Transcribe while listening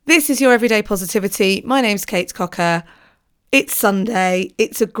This is Your Everyday Positivity. My name's Kate Cocker. It's Sunday.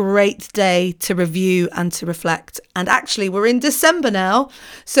 It's a great day to review and to reflect. And actually, we're in December now.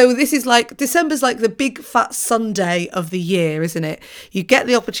 So December's like the big fat Sunday of the year, isn't it? You get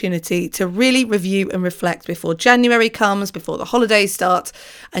the opportunity to really review and reflect before January comes, before the holidays start,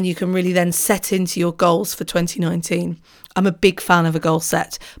 and you can really then set into your goals for 2019. I'm a big fan of a goal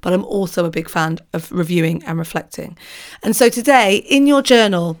set, but I'm also a big fan of reviewing and reflecting. And so today, in your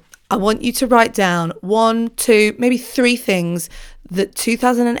journal, I want you to write down 1, 2, maybe 3 things that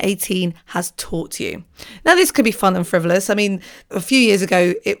 2018 has taught you. Now, this could be fun and frivolous. I mean, a few years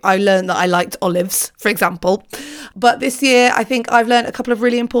ago, I learned that I liked olives, for example. But this year, I think I've learned a couple of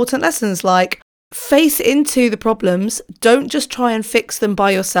really important lessons, like face into the problems. Don't just try and fix them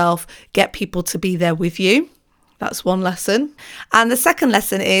by yourself. Get people to be there with you. That's one lesson. And the second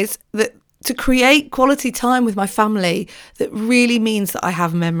lesson is that to create quality time with my family that really means that I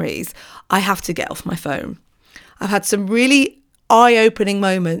have memories, I have to get off my phone. I've had some really eye-opening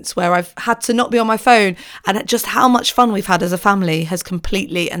moments where I've had to not be on my phone, and just how much fun we've had as a family has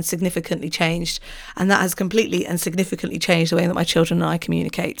completely and significantly changed. And that has completely and significantly changed the way that my children and I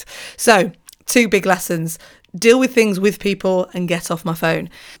communicate. So, 2 big lessons: deal with things with people and get off my phone.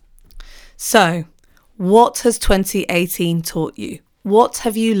 So, what has 2018 taught you? What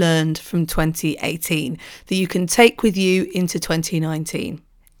have you learned from 2018 that you can take with you into 2019?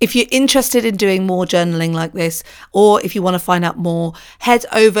 If you're interested in doing more journaling like this, or if you want to find out more, head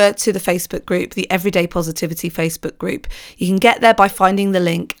over to the Facebook group, the Everyday Positivity Facebook group. You can get there by finding the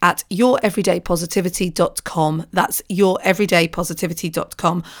link at youreverydaypositivity.com. That's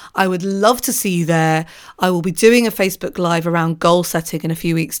youreverydaypositivity.com. I would love to see you there. I will be doing a Facebook Live around goal setting in a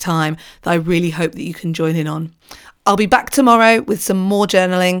few weeks' time that I really hope that you can join in on. I'll be back tomorrow with some more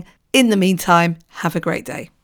journaling. In the meantime, have a great day.